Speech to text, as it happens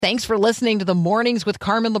Thanks for listening to the Mornings with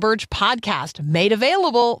Carmen LaBerge podcast, made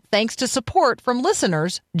available thanks to support from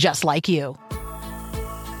listeners just like you.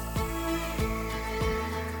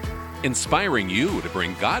 Inspiring you to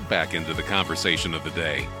bring God back into the conversation of the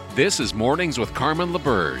day. This is Mornings with Carmen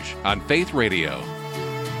LaBerge on Faith Radio.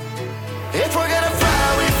 If we're gonna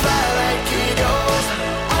fly, we fly like eagles,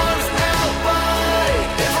 arms out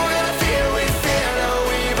wide. If we're gonna fear, we fear no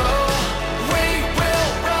evil. We will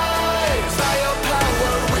rise. By your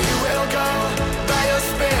power, we will go. By your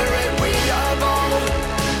spirit, we are bold.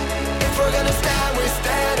 If we're gonna stand, we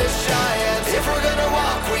stand as giants. If we're gonna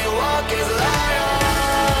walk, we walk as lions.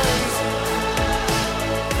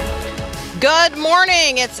 Good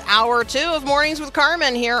morning. It's hour 2 of Mornings with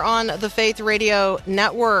Carmen here on the Faith Radio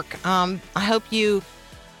Network. I hope you've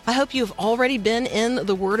already been in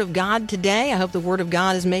the Word of God today. I hope the Word of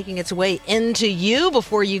God is making its way into you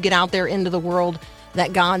before you get out there into the world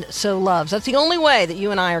that God so loves. That's the only way that you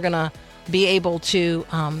and I are going to be able to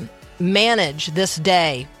manage this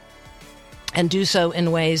day and do so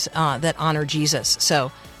in ways that honor Jesus.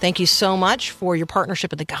 So thank you so much for your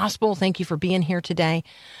partnership with the gospel. Thank you for being here today.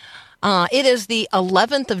 It is the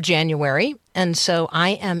 11th of January, and so I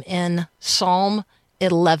am in Psalm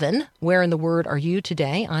 11. Where in the Word are you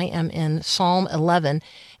today? I am in Psalm 11,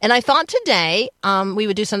 and I thought today we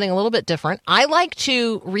would do something a little bit different. I like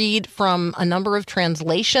to read from a number of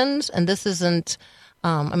translations, and this isn't,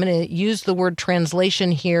 I'm going to use the word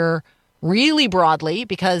translation here really broadly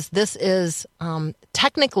because this is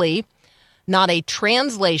technically not a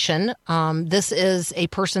translation. This is a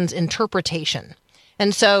person's interpretation.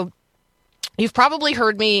 And so you've probably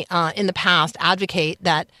heard me in the past advocate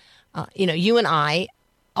that, you and I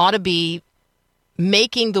ought to be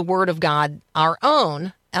making the Word of God our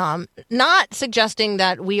own, not suggesting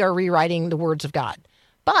that we are rewriting the words of God,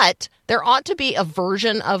 but there ought to be a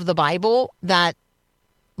version of the Bible that,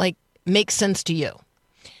 makes sense to you.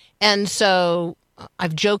 And so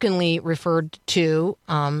I've jokingly referred to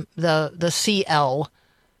the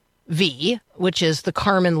CLV, which is the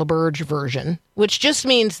Carmen LaBerge version, which just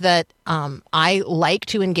means that I like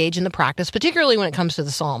to engage in the practice, particularly when it comes to the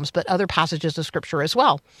Psalms, but other passages of Scripture as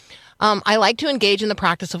well. I like to engage in the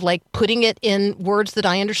practice of putting it in words that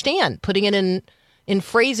I understand, putting it in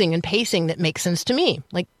phrasing and pacing that makes sense to me,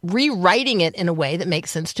 rewriting it in a way that makes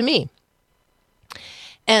sense to me.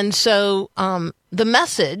 And so the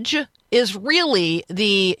Message is really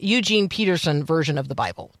the Eugene Peterson version of the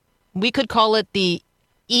Bible. We could call it the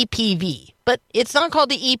EPV, but it's not called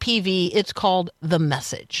the EPV, it's called the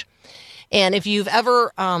Message. And if you've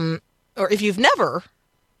ever, or if you've never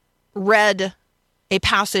read a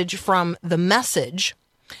passage from the Message,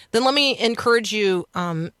 then let me encourage you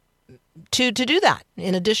to do that.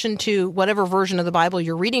 In addition to whatever version of the Bible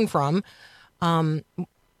you're reading from,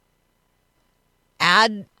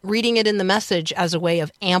 add reading it in the Message as a way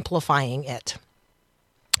of amplifying it.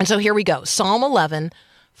 And so here we go. Psalm 11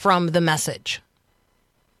 from the Message.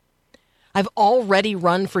 I've already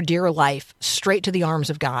run for dear life straight to the arms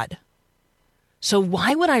of God. So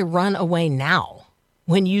why would I run away now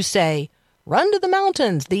when you say, run to the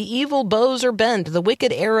mountains, the evil bows are bent, the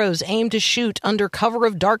wicked arrows aim to shoot under cover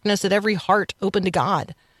of darkness at every heart open to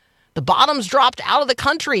God. The bottom's dropped out of the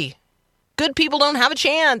country. Good people don't have a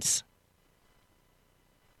chance.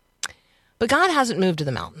 But God hasn't moved to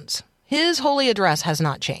the mountains. His holy address has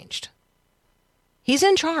not changed. He's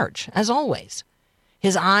in charge, as always.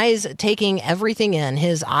 His eyes taking everything in,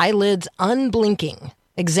 his eyelids unblinking,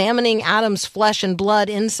 examining Adam's flesh and blood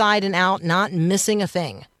inside and out, not missing a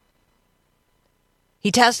thing.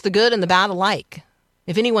 He tests the good and the bad alike.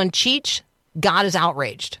 If anyone cheats, God is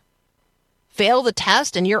outraged. Fail the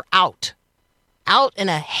test and you're out. Out in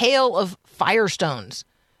a hail of firestones,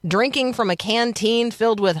 drinking from a canteen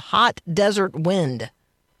filled with hot desert wind.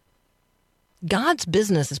 God's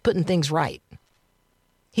business is putting things right.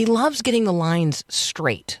 He loves getting the lines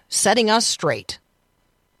straight, setting us straight.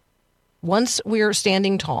 Once we're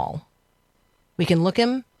standing tall, we can look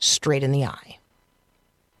him straight in the eye.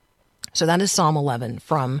 So that is Psalm 11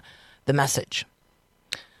 from the Message.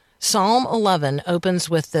 Psalm 11 opens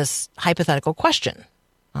with this hypothetical question.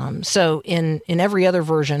 So in every other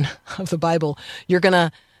version of the Bible, you're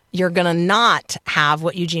gonna not have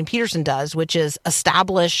what Eugene Peterson does, which is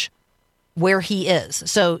establish where he is.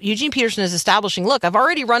 So Eugene Peterson is establishing, look, I've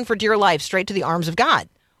already run for dear life straight to the arms of God.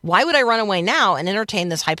 Why would I run away now and entertain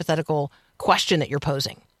this hypothetical question that you're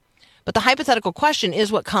posing? But the hypothetical question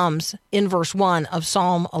is what comes in verse 1 of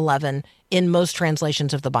Psalm 11 in most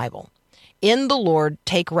translations of the Bible. In the Lord,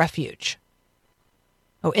 take refuge.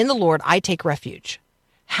 Oh, in the Lord, I take refuge.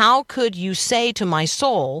 How could you say to my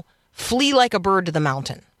soul, flee like a bird to the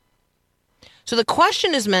mountain? So the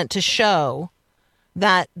question is meant to show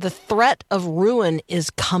that the threat of ruin is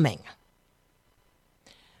coming.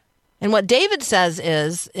 And what David says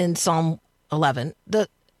is, in Psalm 11,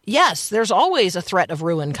 yes, there's always a threat of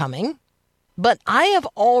ruin coming, but I have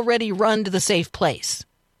already run to the safe place.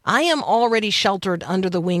 I am already sheltered under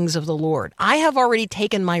the wings of the Lord. I have already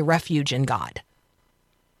taken my refuge in God.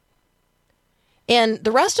 And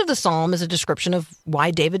the rest of the psalm is a description of why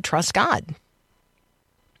David trusts God.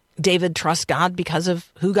 David trusts God because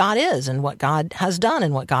of who God is and what God has done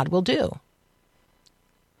and what God will do.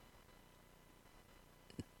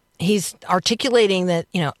 He's articulating that,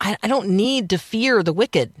 I don't need to fear the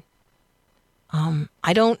wicked.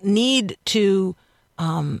 I don't need to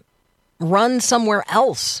run somewhere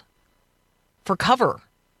else for cover.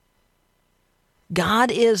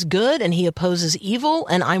 God is good and he opposes evil,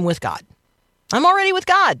 and I'm with God. I'm already with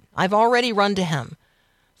God. I've already run to him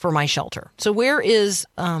for my shelter. So where is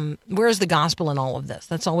the gospel in all of this?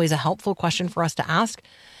 That's always a helpful question for us to ask.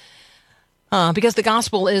 Because the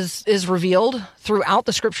gospel is revealed throughout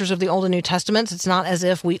the scriptures of the Old and New Testaments. It's not as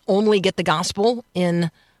if we only get the gospel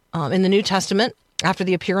in the New Testament after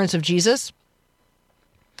the appearance of Jesus.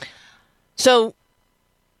 So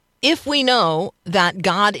if we know that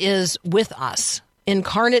God is with us,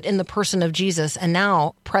 incarnate in the person of Jesus, and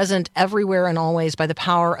now present everywhere and always by the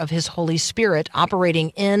power of his Holy Spirit, operating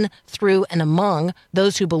in, through, and among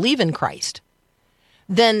those who believe in Christ,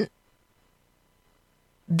 then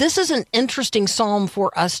this is an interesting psalm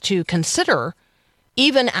for us to consider,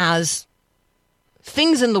 even as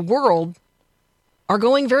things in the world are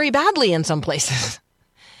going very badly in some places.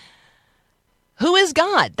 Who is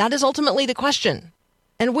God? That is ultimately the question.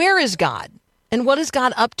 And where is God? And what is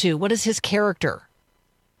God up to? What is his character?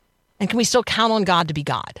 And can we still count on God to be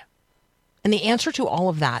God? And the answer to all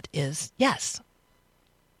of that is yes.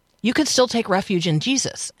 You can still take refuge in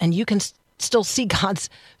Jesus, and you can still see God's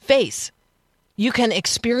face. You can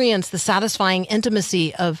experience the satisfying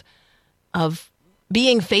intimacy of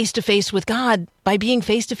being face-to-face with God by being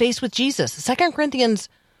face-to-face with Jesus. 2 Corinthians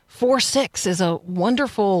 4:6 is a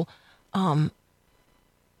wonderful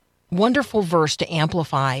verse to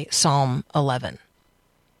amplify Psalm 11.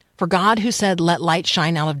 For God, who said, "Let light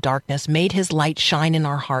shine out of darkness," made his light shine in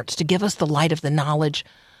our hearts to give us the light of the knowledge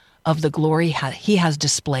of the glory he has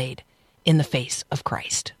displayed in the face of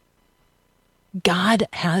Christ. God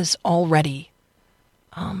has already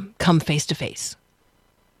come face to face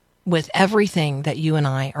with everything that you and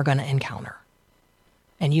I are going to encounter.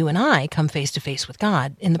 And you and I come face to face with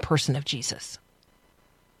God in the person of Jesus.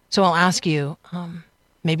 So I'll ask you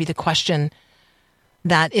maybe the question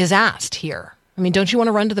that is asked here. I mean, don't you want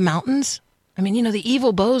to run to the mountains? I mean, the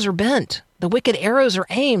evil bows are bent. The wicked arrows are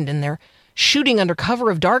aimed, and they're shooting under cover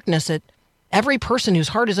of darkness at every person whose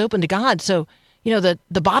heart is open to God. So,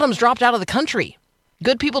 the bottom's dropped out of the country.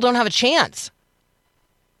 Good people don't have a chance.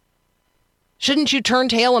 Shouldn't you turn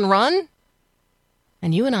tail and run?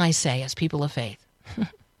 And you and I say, as people of faith,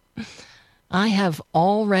 I have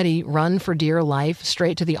already run for dear life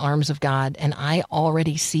straight to the arms of God, and I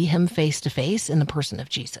already see him face to face in the person of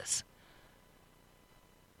Jesus.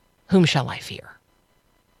 Whom shall I fear?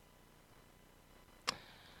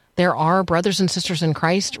 There are brothers and sisters in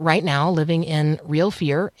Christ right now living in real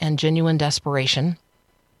fear and genuine desperation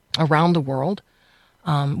around the world.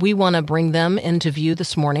 We want to bring them into view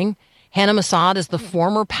this morning. Hanna Massad is the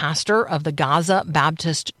former pastor of the Gaza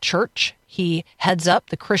Baptist Church. He heads up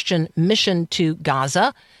the Christian mission to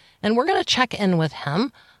Gaza, and we're going to check in with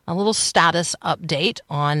him, a little status update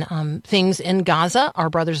on things in Gaza, our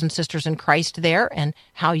brothers and sisters in Christ there, and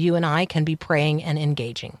how you and I can be praying and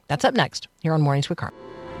engaging. That's up next here on Mornings with Carmen.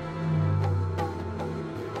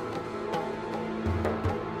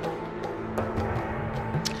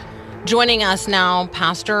 Joining us now,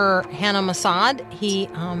 Pastor Hanna Massad. He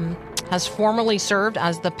has formerly served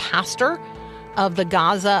as the pastor of the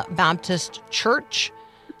Gaza Baptist Church.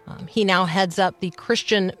 He now heads up the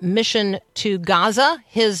Christian mission to Gaza.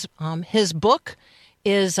 His book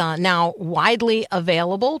is now widely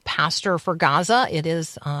available, Pastor for Gaza. It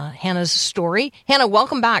is Hanna's story. Hanna,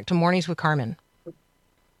 welcome back to Mornings with Carmen.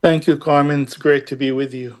 Thank you, Carmen. It's great to be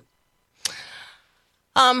with you.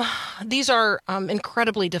 These are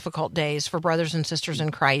incredibly difficult days for brothers and sisters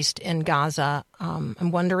in Christ in Gaza.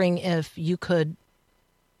 I'm wondering if you could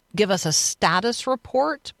give us a status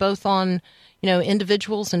report, both on,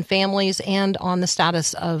 individuals and families, and on the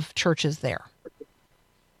status of churches there.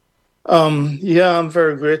 I'm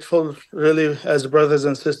very grateful, really, as brothers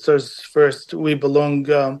and sisters. First, we belong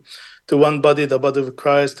to one body, the body of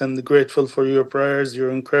Christ, and grateful for your prayers,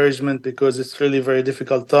 your encouragement, because it's really a very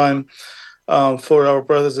difficult time. for our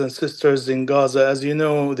brothers and sisters in Gaza. As you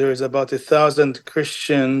know, there is about 1,000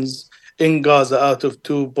 Christians in Gaza out of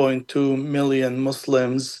 2.2 million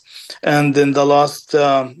Muslims. And in the last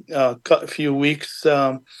few weeks,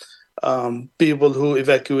 people who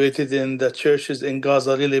evacuated in the churches in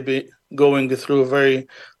Gaza really be going through very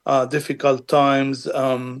difficult times.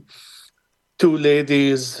 Two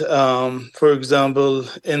ladies, for example,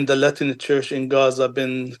 in the Latin church in Gaza,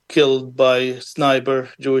 been killed by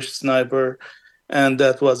Jewish sniper, and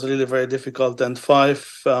that was really very difficult. And five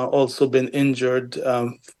also been injured,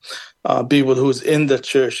 people who's in the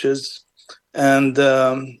churches, and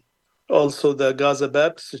also the Gaza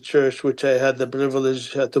Baptist Church, which I had the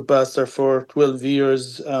privilege to pastor for 12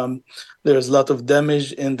 years. There's a lot of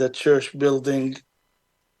damage in the church building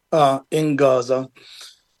in Gaza.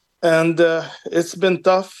 And it's been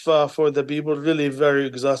tough for the people, really very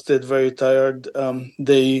exhausted, very tired.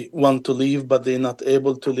 They want to leave, but they're not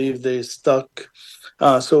able to leave. They're stuck.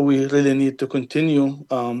 So we really need to continue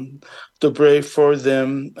to pray for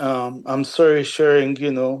them. I'm sorry sharing,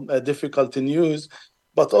 difficult news,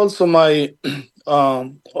 but also my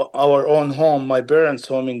our own home, my parents'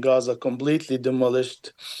 home in Gaza, completely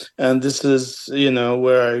demolished. And this is,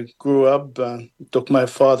 where I grew up. Took my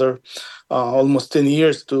father almost 10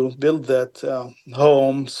 years to build that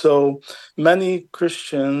home. So many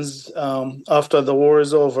Christians, after the war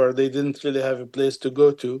is over, they didn't really have a place to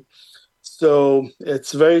go to. So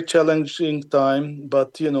it's very challenging time,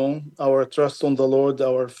 but, our trust on the Lord,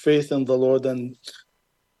 our faith in the Lord, and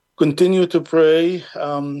continue to pray,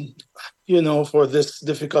 for this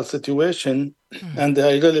difficult situation. And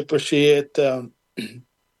I really appreciate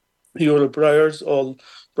your prayers, all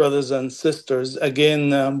brothers and sisters.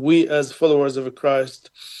 Again, we as followers of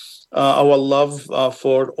Christ, our love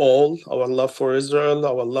for all, our love for Israel,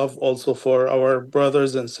 our love also for our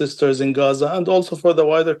brothers and sisters in Gaza, and also for the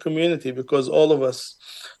wider community, because all of us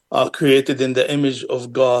are created in the image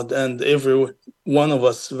of God, and every one of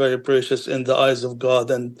us very precious in the eyes of God,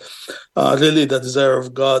 and really the desire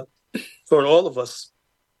of God for all of us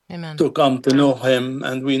Amen. to come to know Him.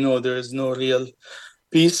 And we know there is no real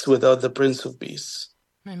peace without the Prince of Peace.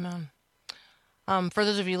 Amen. For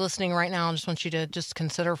those of you listening right now, I just want you to just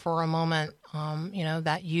consider for a moment,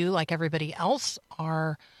 that you, like everybody else,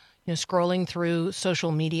 are scrolling through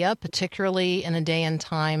social media, particularly in a day and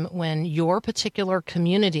time when your particular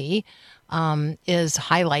community is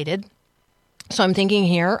highlighted. So I'm thinking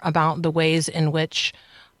here about the ways in which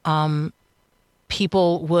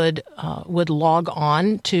people would log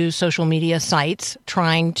on to social media sites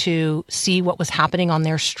trying to see what was happening on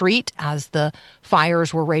their street as the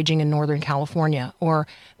fires were raging in Northern California, or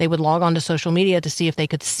they would log on to social media to see if they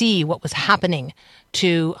could see what was happening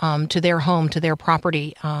to their home, to their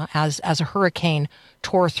property, as a hurricane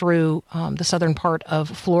tore through the southern part of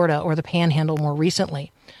Florida or the Panhandle more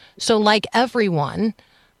recently. So, like everyone,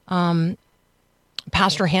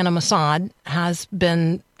 Pastor Hanna Massad has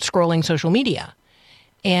been scrolling social media.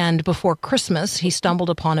 And before Christmas, he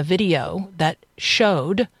stumbled upon a video that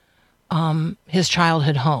showed his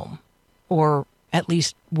childhood home, or at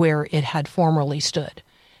least where it had formerly stood.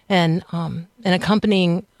 And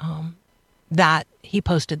accompanying that, he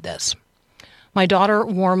posted this. My daughter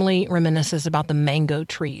warmly reminisces about the mango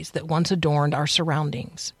trees that once adorned our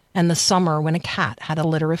surroundings, and the summer when a cat had a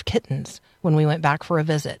litter of kittens when we went back for a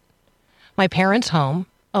visit. My parents' home,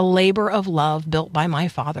 a labor of love built by my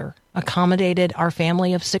father, accommodated our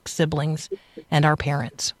family of 6 siblings and our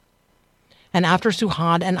parents. And after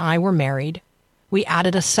Suhad and I were married, we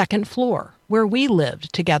added a second floor where we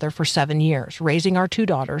lived together for 7 years, raising our 2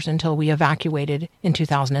 daughters until we evacuated in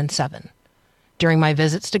 2007. During my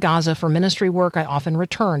visits to Gaza for ministry work, I often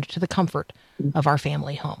returned to the comfort of our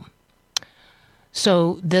family home.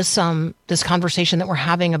 So this conversation that we're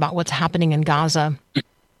having about what's happening in Gaza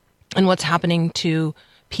and what's happening to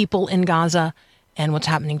people in Gaza and what's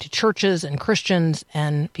happening to churches and Christians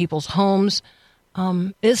and people's homes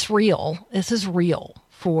is real. This is real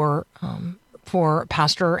for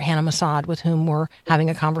Pastor Hanna Massad, with whom we're having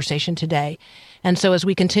a conversation today. And so as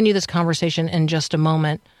we continue this conversation in just a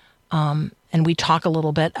moment, and we talk a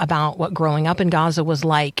little bit about what growing up in Gaza was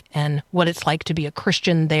like and what it's like to be a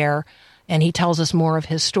Christian there, and he tells us more of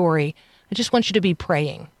his story, I just want you to be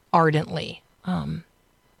praying ardently,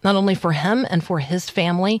 not only for him and for his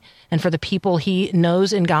family and for the people he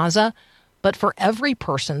knows in Gaza, but for every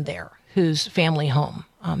person there whose family home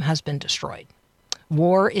has been destroyed.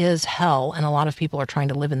 War is hell, and a lot of people are trying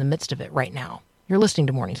to live in the midst of it right now. You're listening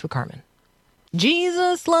to Mornings with Carmen.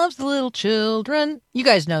 Jesus loves the little children. You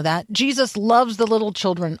guys know that. Jesus loves the little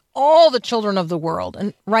children, all the children of the world.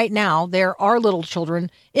 And right now, there are little children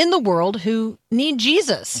in the world who need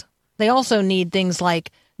Jesus. They also need things like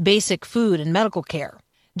basic food and medical care.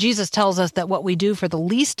 Jesus tells us that what we do for the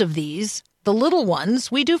least of these, the little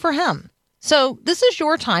ones, we do for him. So this is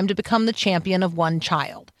your time to become the champion of one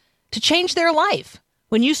child, to change their life.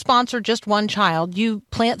 When you sponsor just one child, you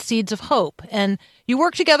plant seeds of hope, and you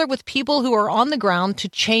work together with people who are on the ground to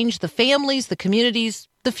change the families, the communities,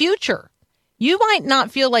 the future. You might not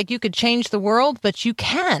feel like you could change the world, but you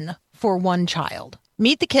can for one child.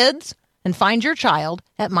 Meet the kids and find your child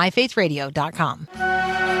at myfaithradio.com.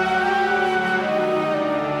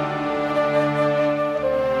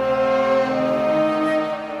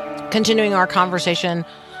 Continuing our conversation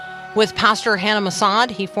with Pastor Hanna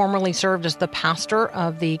Massad. He formerly served as the pastor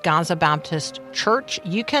of the Gaza Baptist Church.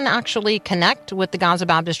 You can actually connect with the Gaza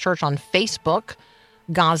Baptist Church on Facebook,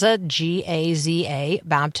 Gaza, Gaza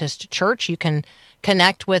Baptist Church. You can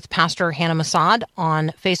connect with Pastor Hanna Massad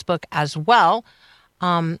on Facebook as well.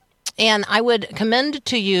 And I would commend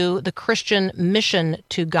to you the Christian Mission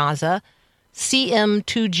to Gaza,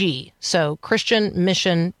 CM2G. So Christian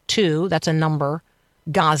Mission 2, that's a number,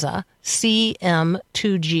 Gaza,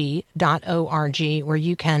 cm2g.org, where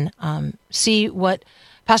you can see what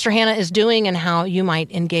Pastor Hanna is doing and how you might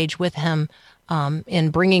engage with him in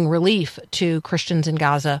bringing relief to Christians in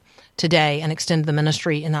Gaza today and extend the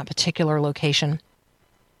ministry in that particular location.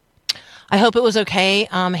 I hope it was okay,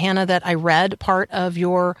 Hanna, that I read part of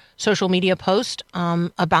your social media post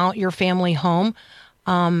about your family home.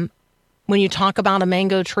 When you talk about a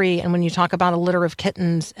mango tree and when you talk about a litter of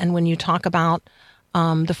kittens and when you talk about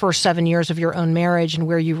the first 7 years of your own marriage and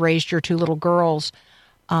where you raised your two little girls,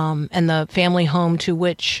 and the family home to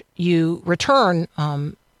which you return,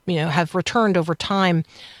 have returned over time,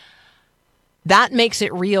 that makes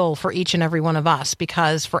it real for each and every one of us,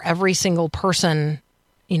 because for every single person,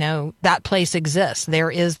 that place exists. There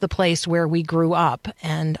is the place where we grew up,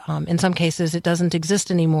 and in some cases it doesn't exist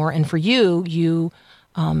anymore. And for you,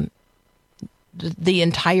 the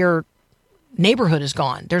entire neighborhood is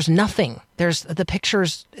gone. There's nothing. There's the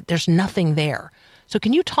pictures. There's nothing there. So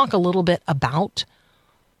can you talk a little bit about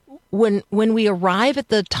when we arrive at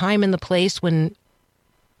the time and the place when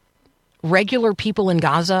regular people in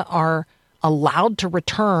Gaza are allowed to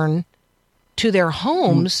return to their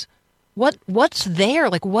homes? What's there?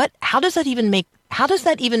 Like how does that even make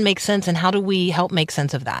sense, and how do we help make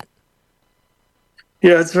sense of that?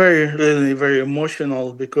 Yeah, it's really very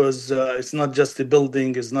emotional, because it's not just the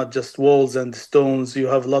building, it's not just walls and stones. You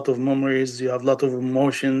have a lot of memories, you have a lot of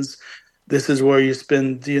emotions. This is where you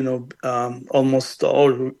spend, almost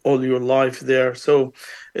all your life there. So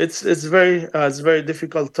it's very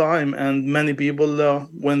difficult time, and many people,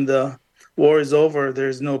 when the war is over,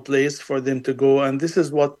 there's no place for them to go, and this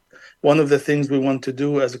is one of the things we want to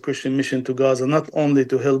do as a Christian Mission to Gaza, not only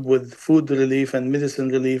to help with food relief and medicine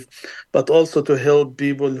relief, but also to help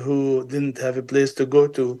people who didn't have a place to go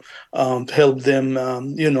to help them,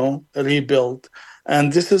 rebuild.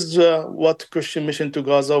 And this is what Christian Mission to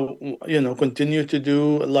Gaza, continue to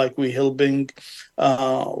do. Like we help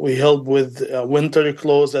with winter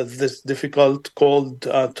clothes at this difficult, cold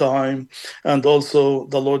time. And also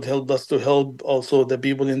the Lord helped us to help also the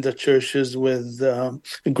people in the churches with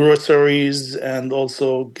groceries and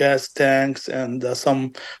also gas tanks and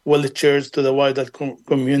some wheelchairs to the wider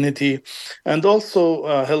community. And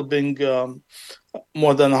also helping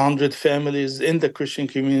more than 100 families in the Christian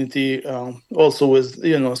community, also with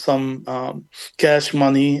some cash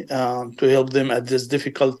money to help them at this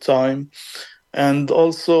difficult time. And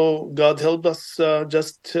also God helped us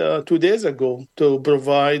just 2 days ago to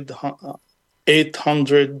provide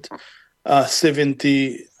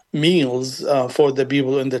 870 meals for the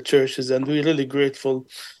people in the churches, and we're really grateful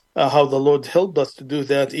how the Lord helped us to do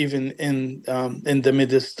that, even in the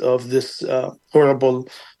midst of this horrible,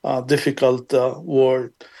 difficult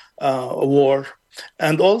war.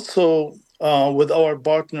 And also with our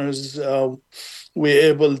partners, we're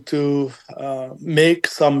able to make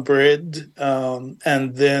some bread,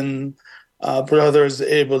 and then brothers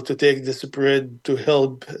able to take this bread to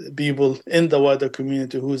help people in the wider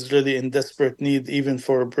community who's really in desperate need, even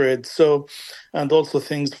for bread. So, and also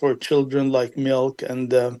things for children like milk,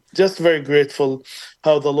 and just very grateful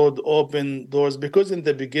how the Lord opened doors, because in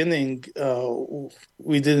the beginning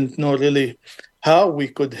we didn't know really how we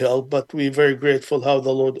could help, but we're very grateful how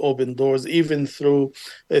the Lord opened doors, even through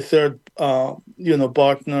a third,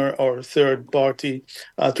 partner or third party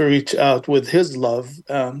to reach out with His love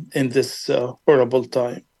in this horrible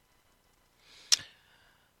time.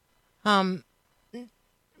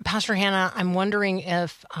 Pastor Hanna, I'm wondering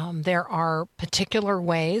if there are particular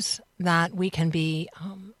ways that we can be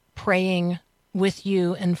praying with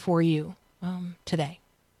you and for you today.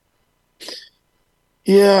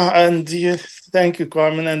 Yeah, and thank you,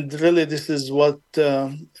 Carmen. And really, this is what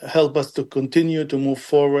help us to continue to move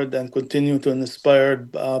forward and continue to inspire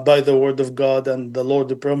by the Word of God and the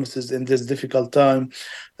Lord promises in this difficult time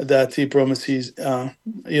that He promises,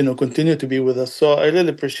 continue to be with us. So I really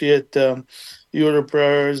appreciate your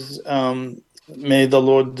prayers. May the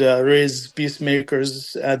Lord raise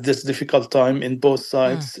peacemakers at this difficult time in both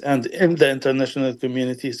sides and in the international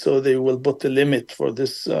community, so they will put a limit for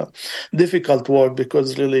this difficult war,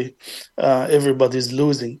 because really everybody's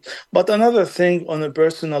losing. But another thing on a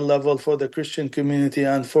personal level for the Christian community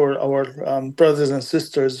and for our brothers and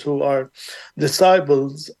sisters who are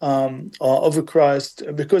disciples of Christ,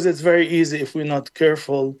 because it's very easy if we're not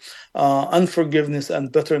careful, unforgiveness and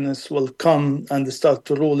bitterness will come and start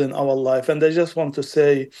to rule in our life. And I just want to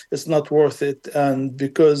say it's not worth it. And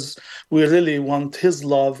because we really want His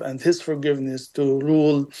love and His forgiveness to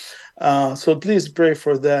rule. So please pray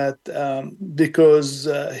for that, because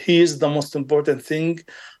He is the most important thing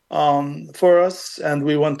for us, and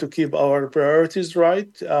we want to keep our priorities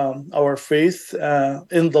right, our faith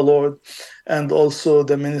in the Lord, and also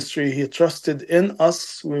the ministry He trusted in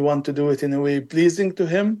us. We want to do it in a way pleasing to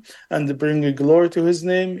Him and bring glory to His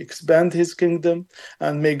name, expand His kingdom,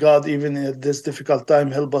 and may God, even at this difficult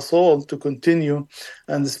time, help us all to continue,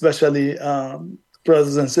 and especially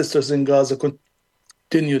brothers and sisters in Gaza,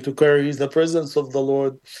 continue to carry the presence of the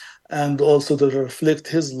Lord and also to reflect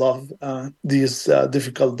His love these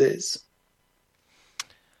difficult days.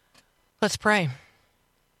 Let's pray.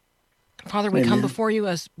 Father, we Amen. come before you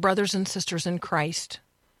as brothers and sisters in Christ.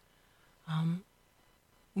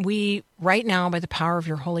 We, right now, by the power of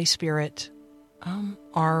your Holy Spirit,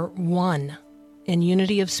 are one in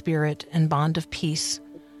unity of spirit and bond of peace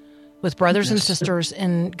with brothers and sisters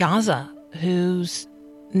in Gaza, whose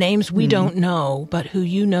names we don't know, but who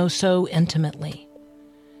you know so intimately.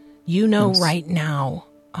 You know right now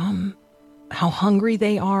how hungry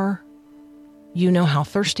they are. You know how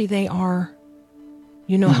thirsty they are.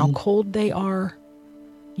 You know how cold they are.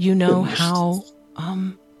 You know how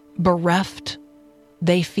bereft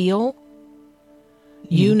they feel.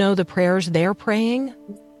 You know the prayers they're praying.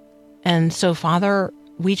 And so, Father,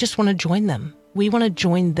 we just want to join them. We want to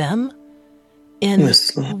join them in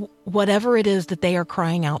whatever it is that they are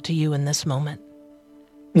crying out to you in this moment.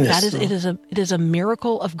 It is a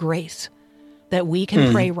miracle of grace that we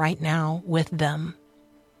can pray right now with them.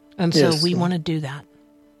 And so we want to do that.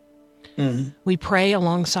 We pray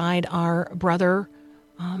alongside our brother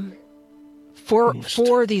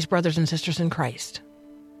for these brothers and sisters in Christ,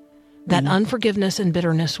 that unforgiveness and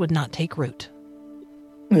bitterness would not take root.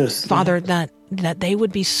 Father, that they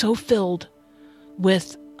would be so filled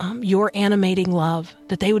with your animating love,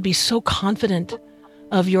 that they would be so confident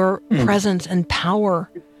of your presence and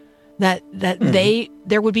power, that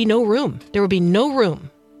there would be no room. There would be no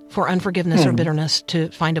room for unforgiveness or bitterness to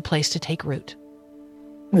find a place to take root.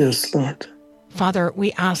 Yes, Lord. Father,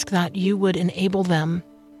 we ask that you would enable them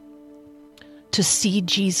to see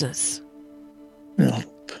Jesus,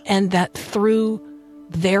 and that through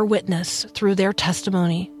their witness, through their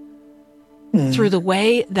testimony, through the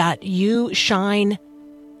way that you shine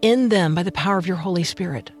in them by the power of your Holy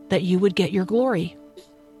Spirit, that you would get your glory.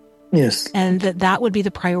 Yes. And that would be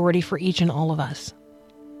the priority for each and all of us.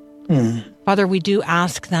 Father, we do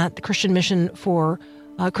ask that the Christian mission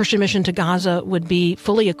to Gaza would be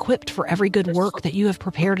fully equipped for every good work that you have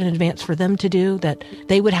prepared in advance for them to do, that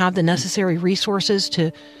they would have the necessary resources to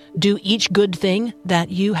do each good thing that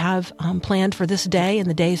you have planned for this day and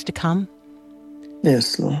the days to come.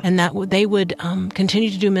 Yes, Lord. And that they would continue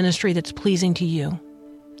to do ministry that's pleasing to you.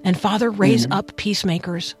 And Father, raise up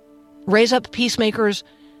peacemakers. Raise up peacemakers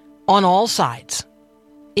on all sides,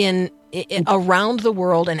 in around the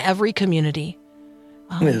world and every community.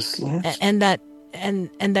 Yes, Lord. And that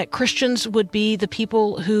Christians would be the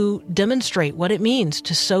people who demonstrate what it means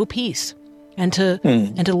to sow peace and to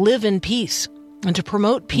live in peace and to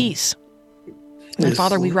promote peace. And Yes,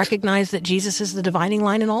 Father, we Lord. recognize that Jesus is the dividing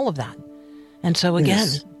line in all of that. And so again,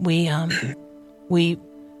 we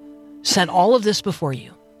set all of this before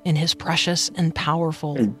you in his precious and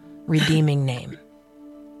powerful redeeming name.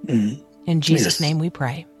 In Jesus' name we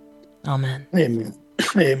pray. Amen. Amen.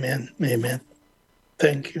 Amen. Amen.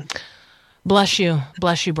 Thank you. Bless you.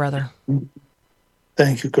 Bless you, brother.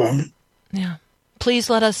 Thank you, Carmen. Yeah. Please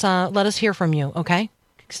let us hear from you, okay?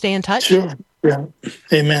 Stay in touch. Sure. Yeah.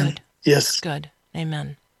 Amen. Good. Yes. Good.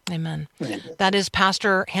 Amen. Amen. Amen. That is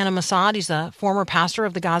Pastor Hanna Massad. He's a former pastor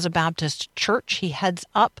of the Gaza Baptist Church. He heads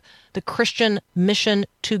up the Christian Mission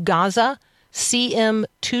to Gaza,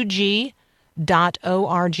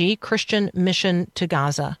 cm2g.org, Christian Mission to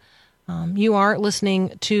Gaza. You are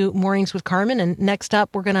listening to Mornings with Carmen, and next up,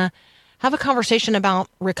 we're going to have a conversation about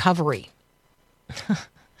recovery.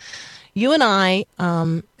 You and I,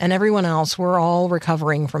 and everyone else, we're all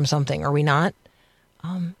recovering from something, are we not?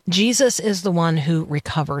 Jesus is the one who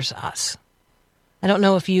recovers us. I don't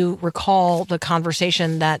know if you recall the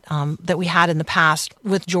conversation that we had in the past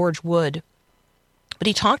with George Wood, but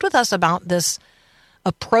he talked with us about this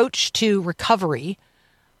approach to recovery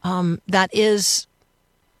that is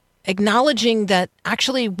acknowledging that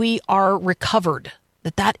actually we are recovered,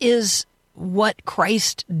 that is what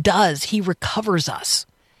Christ does. He recovers us.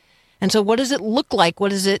 And so what does it look like? What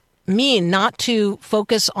does it mean not to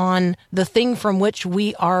focus on the thing from which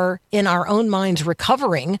we are in our own minds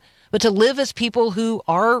recovering, but to live as people who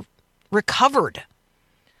are recovered?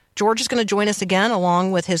 George is going to join us again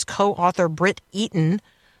along with his co-author Brit Eaton.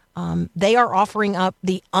 They are offering up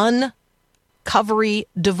the Uncovery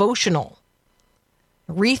Devotional,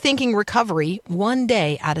 Rethinking Recovery One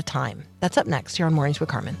Day at a Time. That's up next here on Mornings with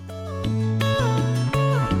Carmen.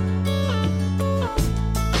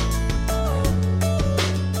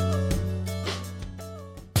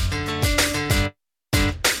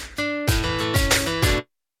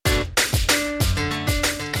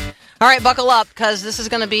 All right, buckle up, because this is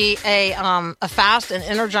going to be a fast and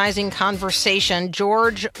energizing conversation.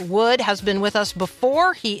 George Wood has been with us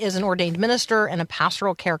before. He is an ordained minister and a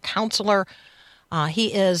pastoral care counselor.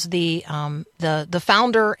 He is the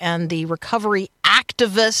founder and the recovery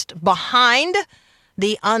activist behind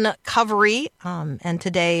the Uncovery, and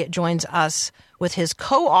today joins us with his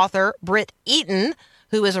co-author, Brit Eaton,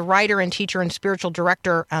 who is a writer and teacher and spiritual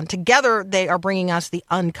director. Together, they are bringing us the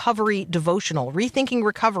Uncovery Devotional, Rethinking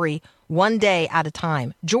Recovery One Day at a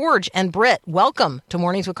Time. George and Brit, welcome to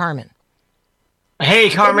Mornings with Carmen. Hey,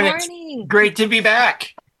 Carmen, it's great to be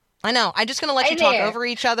back. I know. I'm just going to let you talk over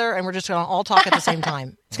each other, and we're just going to all talk at the same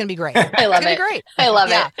time. It's going to be great. I love it. Great. I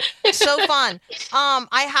love it. So fun.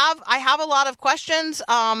 I have a lot of questions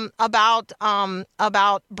about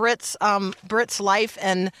Brit's life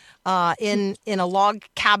and in a log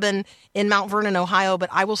cabin in Mount Vernon, Ohio, but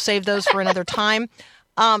I will save those for another time.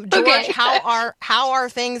 George, Okay. how are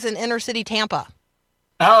things in inner city Tampa?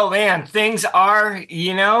 Oh man, things are,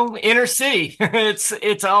 inner city.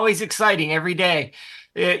 It's always exciting every day.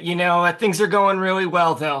 Things are going really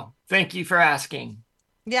well though. Thank you for asking.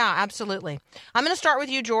 Yeah, absolutely. I'm going to start with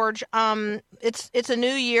you, George. It's a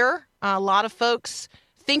new year. A lot of folks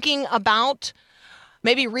thinking about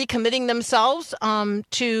maybe recommitting themselves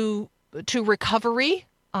to recovery,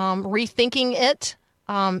 rethinking it.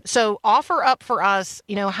 So offer up for us,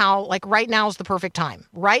 how like right now is the perfect time.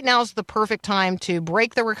 Right now is the perfect time to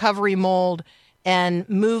break the recovery mold and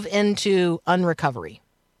move into unrecovery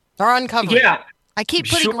or uncovery. Yeah. I keep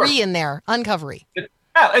putting re in there, uncovery.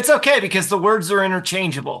 Yeah, it's okay because the words are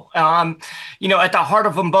interchangeable. At the heart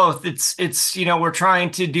of them both, it's we're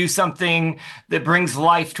trying to do something that brings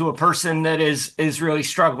life to a person that is really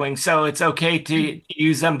struggling. So it's okay to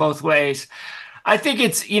use them both ways. I think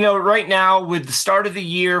it's, right now with the start of the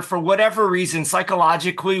year, for whatever reason,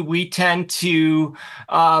 psychologically, we tend to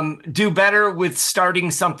do better with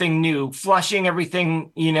starting something new, flushing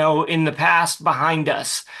everything, in the past behind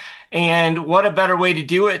us. And what a better way to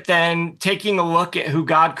do it than taking a look at who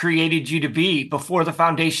God created you to be before the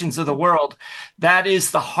foundations of the world. That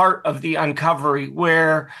is the heart of the Uncovery,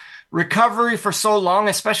 where recovery for so long,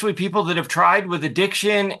 especially people that have tried with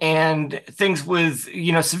addiction and things with,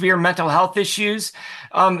 severe mental health issues,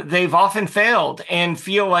 they've often failed and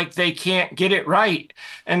feel like they can't get it right.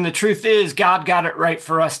 And the truth is, God got it right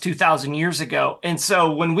for us 2,000 years ago. And so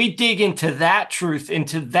when we dig into that truth,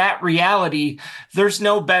 into that reality, there's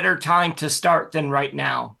no better time to start than right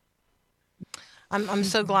now. I'm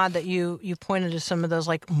so glad that you pointed to some of those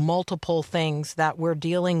like multiple things that we're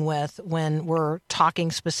dealing with when we're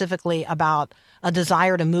talking specifically about a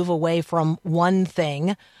desire to move away from one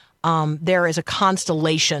thing. There is a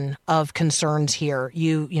constellation of concerns here.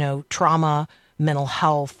 Trauma, mental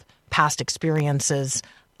health, past experiences,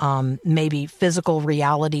 maybe physical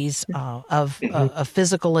realities of a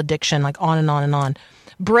physical addiction, like on and on and on.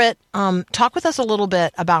 Brit, talk with us a little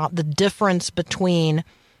bit about the difference between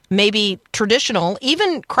maybe traditional,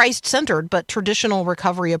 even Christ-centered, but traditional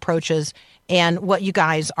recovery approaches and what you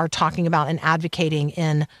guys are talking about and advocating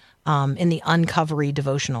in the Uncovery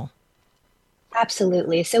Devotional.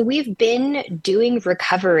 Absolutely. So we've been doing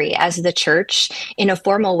recovery as the church in a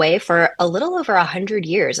formal way for a little over 100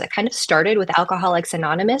 years. It kind of started with Alcoholics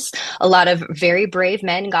Anonymous. A lot of very brave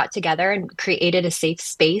men got together and created a safe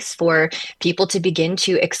space for people to begin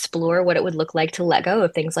to explore what it would look like to let go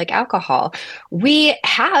of things like alcohol. We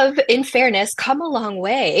have, in fairness, come a long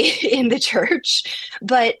way in the church,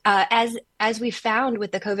 but as we found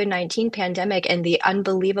with the COVID-19 pandemic and the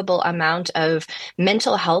unbelievable amount of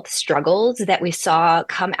mental health struggles that we saw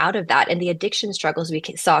come out of that and the addiction struggles we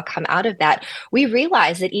saw come out of that, we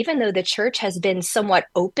realized that even though the church has been somewhat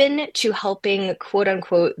open to helping, quote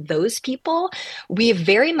unquote, those people, we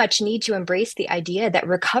very much need to embrace the idea that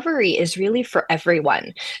recovery is really for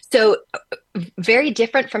everyone. So very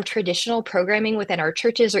different from traditional programming within our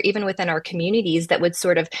churches or even within our communities that would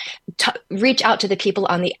sort of reach out to the people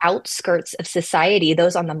on the outskirts of society,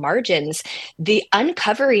 those on the margins. The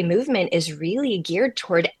uncovery movement is really geared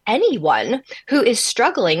toward anyone who is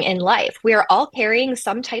struggling in life. We are all carrying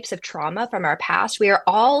some types of trauma from our past. We are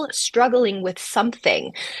all struggling with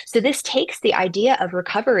something. So this takes the idea of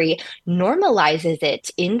recovery, normalizes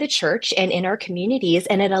it in the church and in our communities,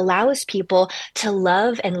 and it allows people to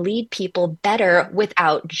love and lead people better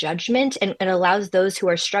without judgment, and it allows those who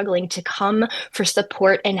are struggling to come for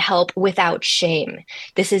support and help without shame.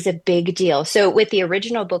 This is a big deal. So with the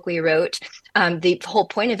original book we wrote, the whole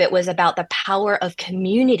point of it was about the power of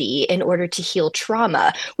community in order to heal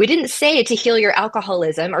trauma. We didn't say to heal your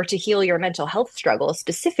alcoholism or to heal your mental health struggles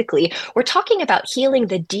specifically. We're talking about healing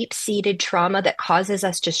the deep-seated trauma that causes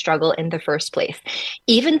us to struggle in the first place.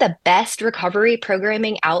 Even the best recovery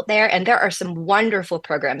programming out there, and there are some wonderful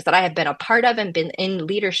programs that I have been a part of and been in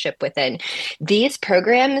leadership within, these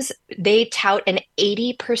programs, they tout an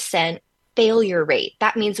 80% failure rate.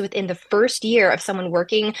 That means within the first year of someone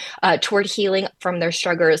working toward healing from their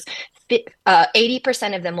struggles,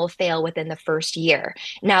 80% of them will fail within the first year.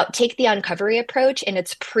 Now, take the uncovery approach, and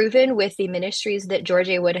it's proven with the ministries that George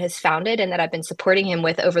A. Wood has founded and that I've been supporting him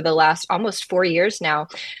with over the last almost 4 years now.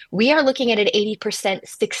 We are looking at an 80%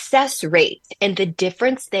 success rate, and the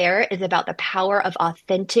difference there is about the power of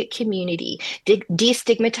authentic community,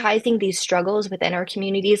 destigmatizing these struggles within our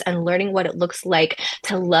communities and learning what it looks like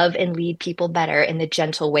to love and lead people better in the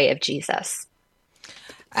gentle way of Jesus.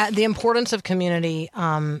 The importance of community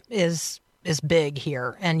is big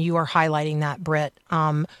here, and you are highlighting that, Britt.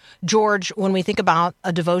 George, when we think about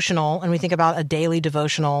a devotional and we think about a daily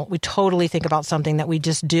devotional, we totally think about something that we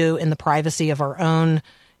just do in the privacy of our own,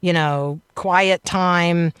 quiet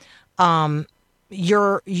time.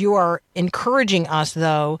 You are encouraging us,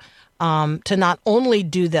 though, to not only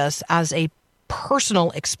do this as a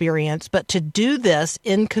personal experience, but to do this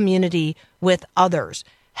in community with others.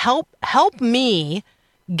 Help me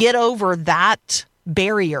get over that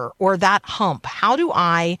barrier or that hump. How do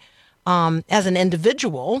I, as an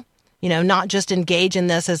individual, not just engage in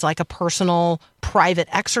this as like a personal, private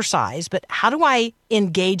exercise, but how do I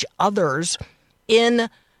engage others in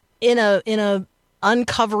a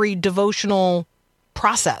uncovery devotional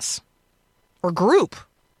process or group?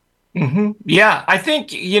 Mm-hmm. Yeah, I think,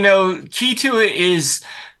 key to it is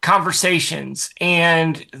conversations.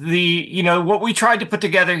 And what we tried to put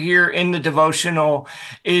together here in the devotional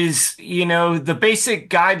is, the basic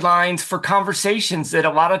guidelines for conversations that a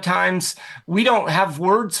lot of times we don't have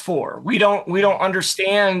words for. We don't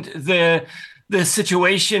understand the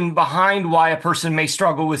situation behind why a person may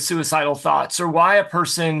struggle with suicidal thoughts or why a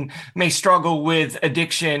person may struggle with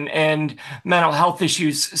addiction and mental health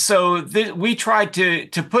issues. So we tried to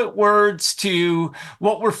put words to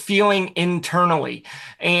what we're feeling internally,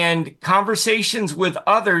 and conversations with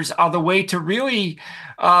others are the way to really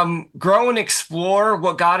grow and explore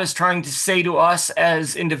what God is trying to say to us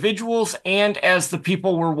as individuals and as the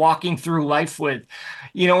people we're walking through life with.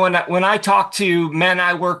 When I talk to men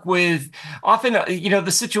I work with, often,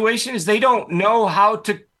 the situation is they don't know how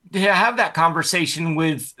to have that conversation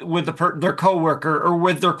with their coworker or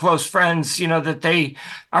with their close friends, that they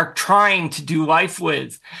are trying to do life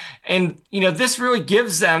with. And, this really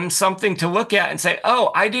gives them something to look at and say,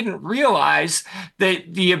 oh, I didn't realize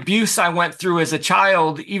that the abuse I went through as a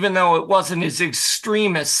child, even though it wasn't as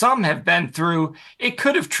extreme as some have been through, it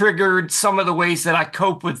could have triggered some of the ways that I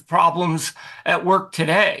cope with problems at work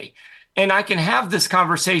today. And I can have this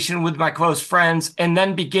conversation with my close friends and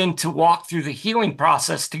then begin to walk through the healing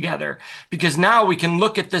process together, because now we can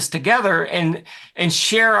look at this together and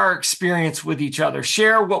share our experience with each other,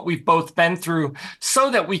 share what we've both been through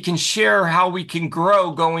so that we can share how we can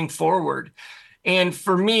grow going forward. And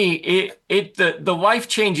for me, the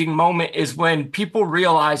life-changing moment is when people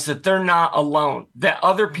realize that they're not alone, that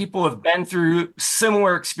other people have been through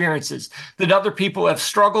similar experiences, that other people have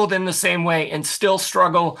struggled in the same way and still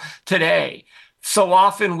struggle today. So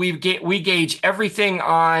often we gauge everything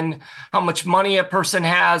on how much money a person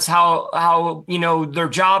has, how their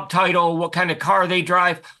job title, what kind of car they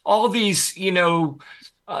drive, all these, the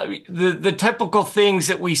typical things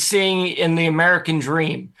that we sing in the American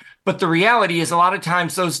dream. But the reality is a lot of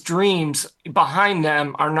times those dreams behind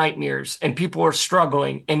them are nightmares, and people are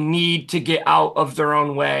struggling and need to get out of their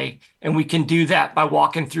own way. And we can do that by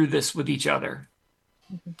walking through this with each other.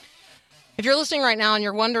 If you're listening right now and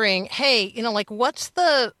you're wondering, hey, what's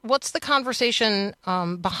the conversation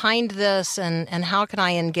behind this, and how can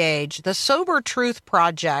I engage? The Sober Truth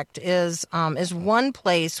Project is one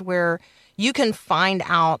place where you can find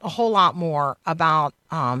out a whole lot more about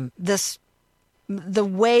the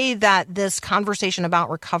way that this conversation about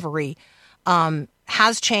recovery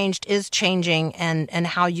has changed, is changing, and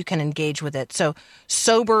how you can engage with it. So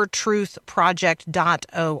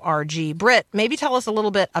sobertruthproject.org. Britt, maybe tell us a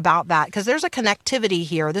little bit about that, because there's a connectivity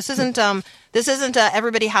here. This isn't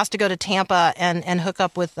everybody has to go to Tampa and hook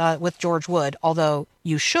up with George Wood, although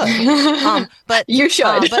you should. But you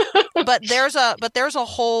should. but there's a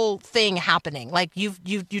whole thing happening. Like you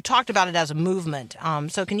talked about it as a movement.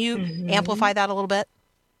 So can you amplify that a little bit?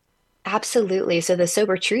 Absolutely. So the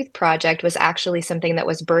Sober Truth Project was actually something that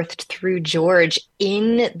was birthed through George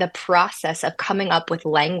in the process of coming up with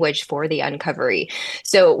language for the uncovery.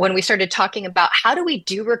 So when we started talking about how do we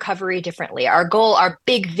do recovery differently, our goal, our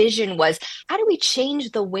big vision was, how do we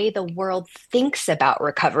change the way the world thinks about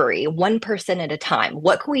recovery, one person at a time?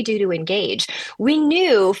 What can we do to engage? We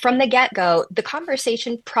knew from the get-go, the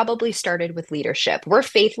conversation probably started with leadership. We're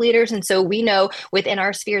faith leaders, and so we know within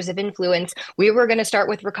our spheres of influence, we were going to start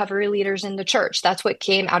with recovery leaders in the church. That's what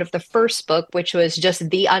came out of the first book, which was just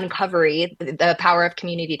The Uncovery, the power of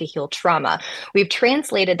community to heal trauma. We've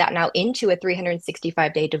translated that now into a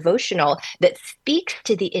 365-day devotional that speaks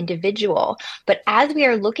to the individual. But as we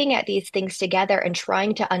are looking at these things together and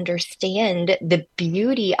trying to understand the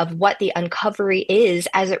beauty of what the uncovery is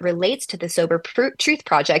as it relates to the Sober Truth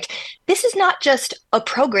Project, this is not just a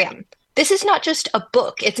program. This is not just a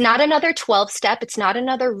book. It's not another 12-step. It's not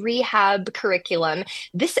another rehab curriculum.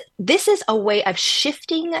 This is a way of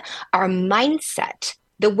shifting our mindset,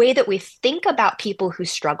 the way that we think about people who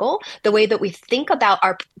struggle, the way that we think about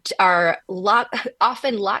our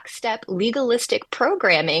often lockstep legalistic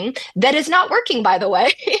programming that is not working, by the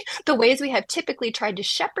way, the ways we have typically tried to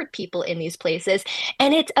shepherd people in these places.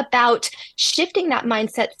 And it's about shifting that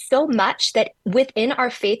mindset so much that within our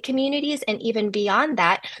faith communities and even beyond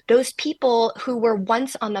that, those people who were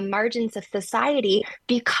once on the margins of society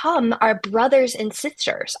become our brothers and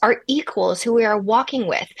sisters, our equals who we are walking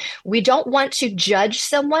with. We don't want to judge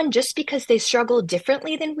someone just because they struggle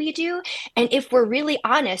differently than we do. And if we're really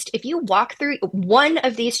honest, if you walk through one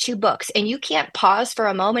of these two books and you can't pause for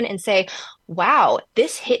a moment and say, wow,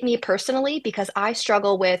 this hit me personally because I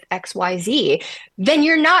struggle with XYZ, then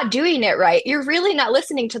you're not doing it right. You're really not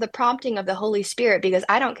listening to the prompting of the Holy Spirit, because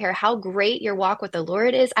I don't care how great your walk with the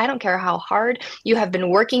Lord is. I don't care how hard you have been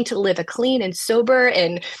working to live a clean and sober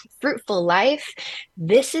and fruitful life.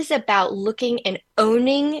 This is about looking and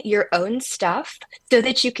owning your own stuff so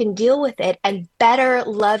that you can deal with it and better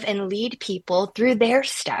love and lead people through their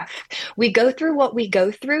stuff. We go through what we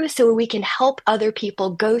go through so we can help other people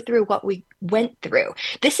go through what we went through.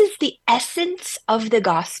 This is the essence of the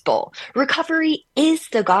gospel. Recovery is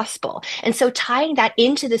the gospel. And so tying that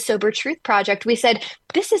into the Sober Truth Project, we said,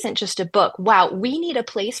 this isn't just a book. Wow, we need a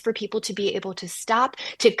place for people to be able to stop,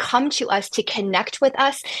 to come to us, to connect with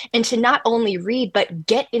us, and to not only read, but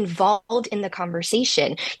get involved in the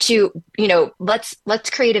conversation. To, let's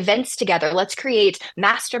create events together. Let's create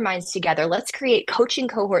masterminds together. Let's create coaching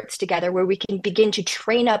cohorts together where we can begin to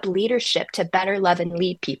train up leadership to better love and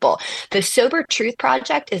lead people. The Sober Truth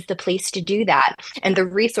Project is the place to do that. And the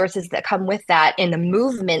resources that come with that and the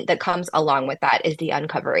movement that comes along with that is the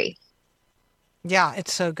Uncovery. Yeah,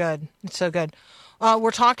 it's so good. It's so good. We're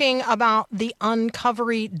talking about the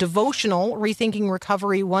Uncovery devotional, Rethinking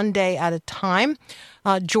Recovery One Day at a Time.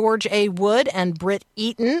 George A. Wood and Brit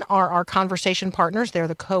Eaton are our conversation partners. They're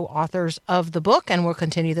the co-authors of the book, and we'll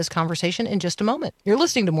continue this conversation in just a moment. You're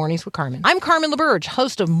listening to Mornings with Carmen. I'm Carmen LaBerge,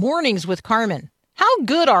 host of Mornings with Carmen. How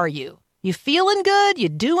good are you? You feeling good? You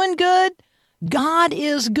doing good? God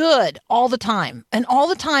is good all the time, and all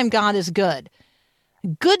the time God is good.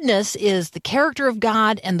 Goodness is the character of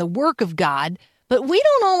God and the work of God, but we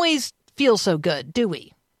don't always feel so good, do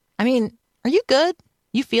we? I mean, are you good?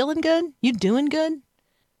 You feeling good? You doing good?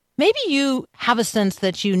 Maybe you have a sense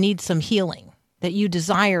that you need some healing, that you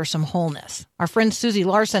desire some wholeness. Our friend Susie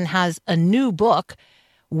Larson has a new book,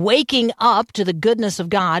 Waking Up to the Goodness of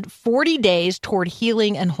God, 40 Days Toward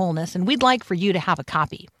Healing and Wholeness, and we'd like for you to have a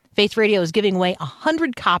copy. Faith Radio is giving away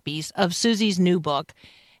 100 copies of Susie's new book,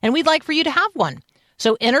 and we'd like for you to have one.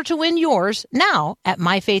 So enter to win yours now at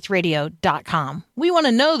myfaithradio.com. We want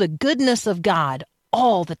to know the goodness of God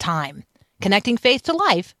all the time. Connecting faith to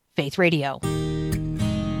life, Faith Radio.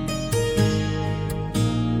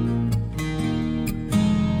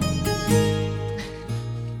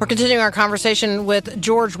 We're continuing our conversation with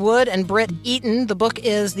George Wood and Brit Eaton. The book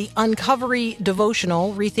is The Uncovery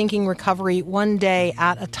Devotional, Rethinking Recovery One Day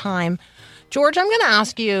at a Time. George, I'm going to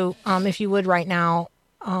ask you, if you would right now,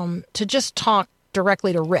 to just talk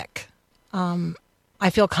directly to Rick. I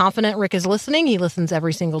feel confident Rick is listening. He listens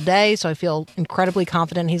every single day, so I feel incredibly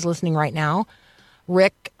confident he's listening right now.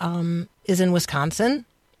 Rick is in Wisconsin.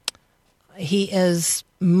 He is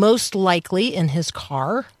most likely in his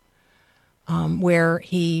car, where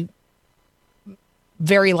he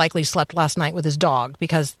very likely slept last night with his dog,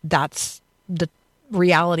 because that's the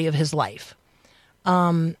reality of his life.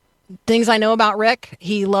 Things I know about Rick: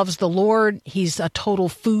 he loves the Lord. He's a total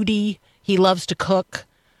foodie. He loves to cook.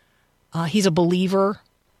 He's a believer.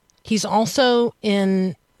 He's also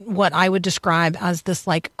in what I would describe as this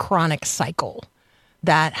like chronic cycle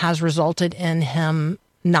that has resulted in him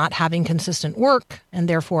not having consistent work and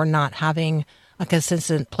therefore not having a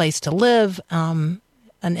consistent place to live, an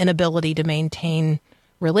inability to maintain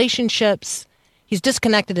relationships. He's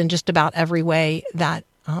disconnected in just about every way that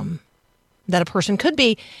a person could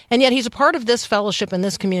be. And yet he's a part of this fellowship and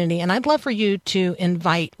this community. And I'd love for you to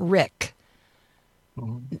invite Rick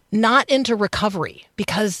not into recovery,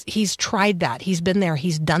 because he's tried that. He's been there.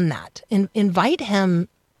 He's done that. Invite him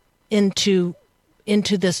into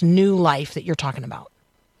this new life that you're talking about.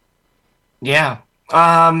 Yeah.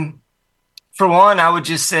 For one, I would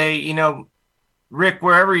just say, Rick,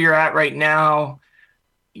 wherever you're at right now,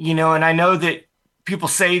 and I know that people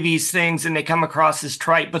say these things and they come across as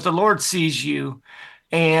trite, but the Lord sees you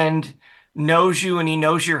and knows you, and he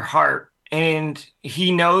knows your heart, and he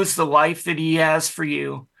knows the life that he has for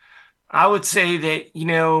you. I would say that,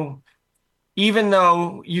 even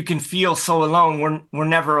though you can feel so alone, we're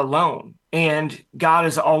never alone. And God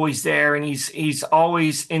is always there, and he's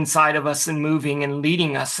always inside of us and moving and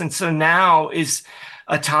leading us. And so now is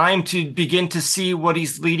a time to begin to see what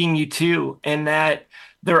he's leading you to, and that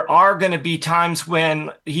there are going to be times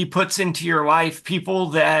when he puts into your life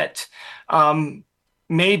people that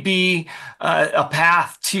may be a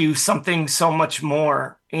path to something so much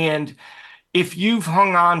more. And if you've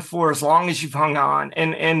hung on for as long as you've hung on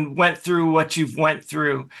and went through what you've went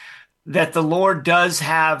through, that the Lord does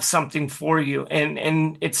have something for you.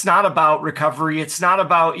 And it's not about recovery. It's not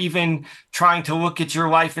about even trying to look at your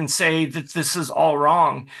life and say that this is all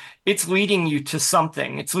wrong. It's leading you to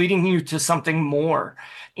something. It's leading you to something more.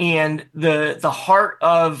 And the heart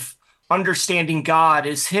of understanding God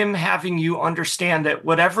is him having you understand that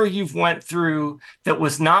whatever you've went through that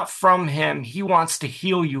was not from him, he wants to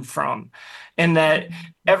heal you from. And that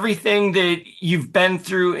everything that you've been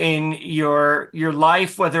through in your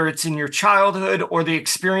life, whether it's in your childhood or the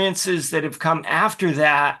experiences that have come after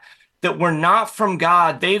that were not from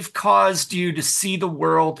God, they've caused you to see the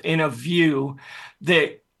world in a view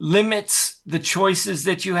that limits the choices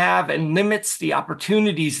that you have and limits the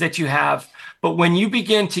opportunities that you have. But when you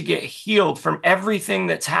begin to get healed from everything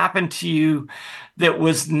that's happened to you that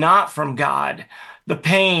was not from God, the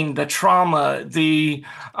pain, the trauma, the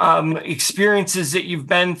experiences that you've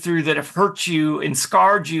been through that have hurt you and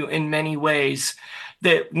scarred you in many ways,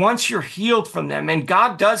 that once you're healed from them, and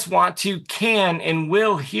God does want to, can, and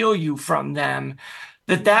will heal you from them,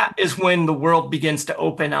 that is when the world begins to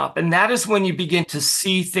open up. And that is when you begin to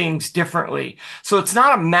see things differently. So it's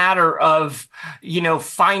not a matter of,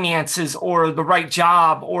 finances or the right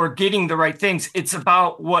job or getting the right things. It's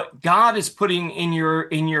about what God is putting in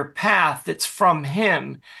your path that's from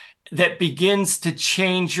him, that begins to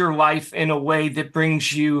change your life in a way that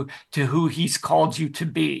brings you to who he's called you to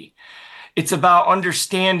be. It's about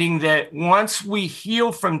understanding that once we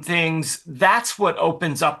heal from things, that's what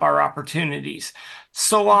opens up our opportunities.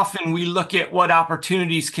 So often we look at what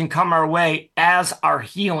opportunities can come our way as our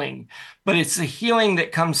healing, but it's the healing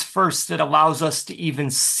that comes first that allows us to even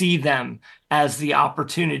see them as the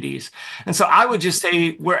opportunities. And so I would just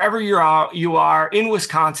say, wherever you are in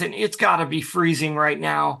Wisconsin, it's got to be freezing right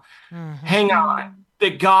now. Mm-hmm. Hang on.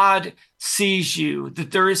 that God sees you,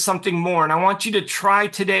 that there is something more. And I want you to try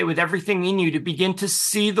today with everything in you to begin to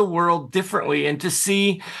see the world differently and to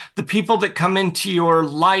see the people that come into your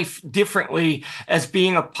life differently as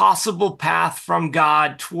being a possible path from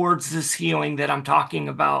God towards this healing that I'm talking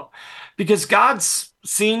about. Because God's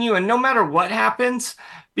seeing you, and no matter what happens,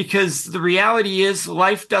 because the reality is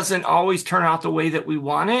life doesn't always turn out the way that we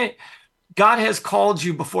want it. God has called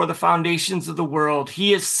you before the foundations of the world.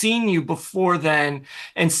 He has seen you before then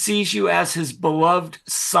and sees you as his beloved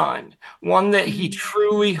son, one that he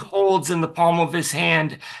truly holds in the palm of his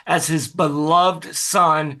hand as his beloved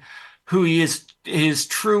son, who he is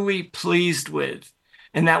truly pleased with.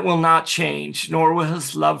 And that will not change, nor will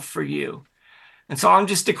his love for you. And so I'm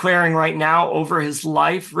just declaring right now over his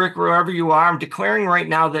life, Rick, wherever you are, I'm declaring right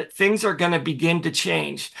now that things are going to begin to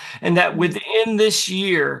change, and that within this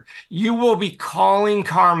year, you will be calling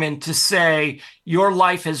Carmen to say, your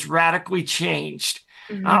life has radically changed.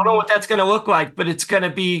 I don't know what that's going to look like, but it's going to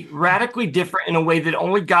be radically different in a way that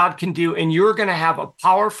only God can do. And you're going to have a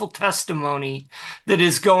powerful testimony that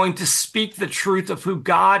is going to speak the truth of who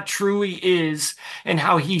God truly is and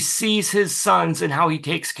how he sees his sons and how he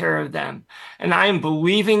takes care of them. And I am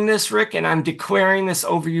believing this, Rick, and I'm declaring this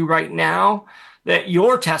over you right now, that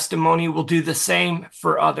your testimony will do the same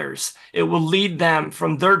for others. It will lead them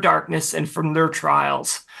from their darkness and from their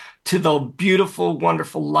trials to the beautiful,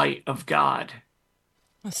 wonderful light of God.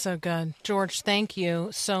 That's so good. George, thank you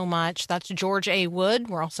so much. That's George A. Wood.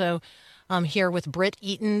 We're also here with Brit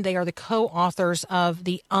Eaton. They are the co-authors of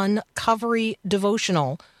the Uncovery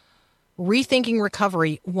devotional, Rethinking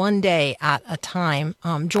Recovery One Day at a Time.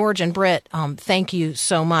 George and Brit, thank you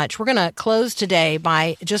so much. We're going to close today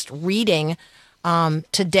by just reading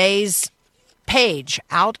today's page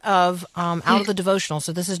out of the devotional.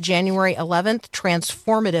 So this is January 11th,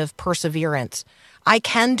 Transformative Perseverance. I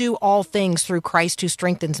can do all things through Christ who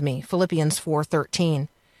strengthens me, Philippians 4:13.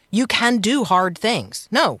 You can do hard things.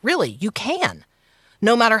 No, really, you can.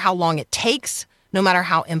 No matter how long it takes, no matter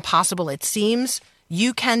how impossible it seems,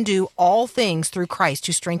 you can do all things through Christ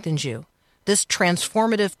who strengthens you. This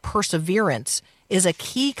transformative perseverance is a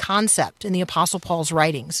key concept in the Apostle Paul's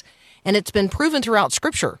writings, and it's been proven throughout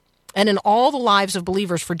Scripture and in all the lives of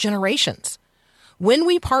believers for generations. When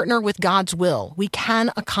we partner with God's will, we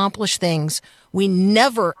can accomplish things we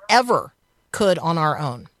never, ever could on our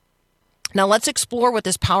own. Now, let's explore what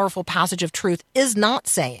this powerful passage of truth is not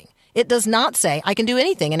saying. It does not say, I can do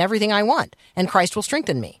anything and everything I want, and Christ will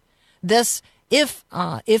strengthen me. This, if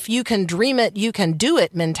you can dream it, you can do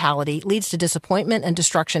it mentality leads to disappointment and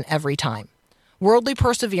destruction every time. Worldly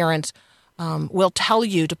perseverance will tell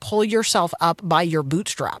you to pull yourself up by your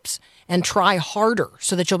bootstraps and try harder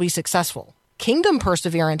so that you'll be successful. Kingdom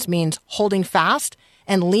perseverance means holding fast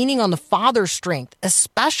and leaning on the Father's strength,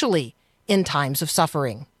 especially in times of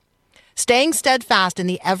suffering. Staying steadfast in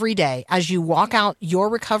the everyday as you walk out your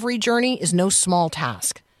recovery journey is no small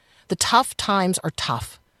task. The tough times are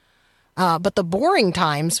tough, but the boring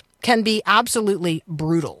times can be absolutely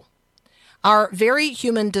brutal. Our very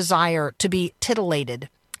human desire to be titillated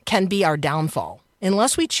can be our downfall.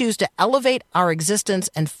 Unless we choose to elevate our existence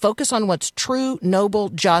and focus on what's true, noble,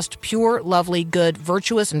 just, pure, lovely, good,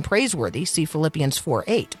 virtuous, and praiseworthy, see Philippians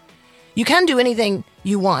 4:8. You can do anything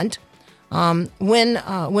you want when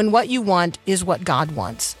what you want is what God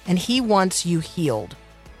wants, and he wants you healed,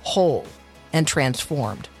 whole, and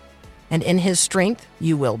transformed. And in his strength,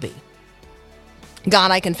 you will be.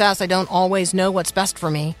 God, I confess I don't always know what's best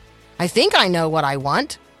for me. I think I know what I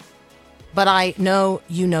want, but I know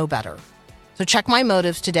you know better. So check my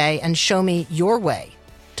motives today and show me your way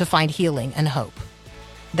to find healing and hope.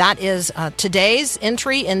 That is today's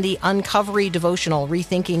entry in the Uncovery devotional,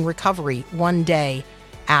 Rethinking Recovery One Day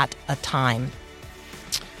at a Time.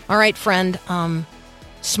 All right, friend,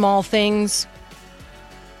 small things,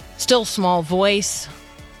 still small voice.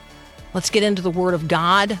 Let's get into the Word of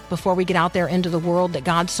God before we get out there into the world that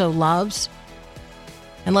God so loves.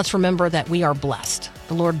 And let's remember that we are blessed.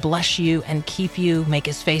 The Lord bless you and keep you, make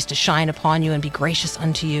his face to shine upon you and be gracious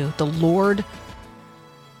unto you. The Lord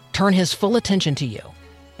turn his full attention to you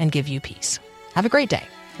and give you peace. Have a great day,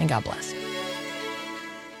 and God bless.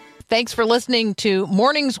 Thanks for listening to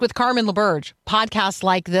Mornings with Carmen LaBerge. Podcasts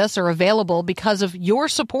like this are available because of your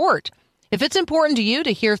support. If it's important to you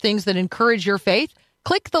to hear things that encourage your faith,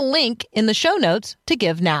 click the link in the show notes to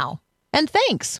give now. And thanks.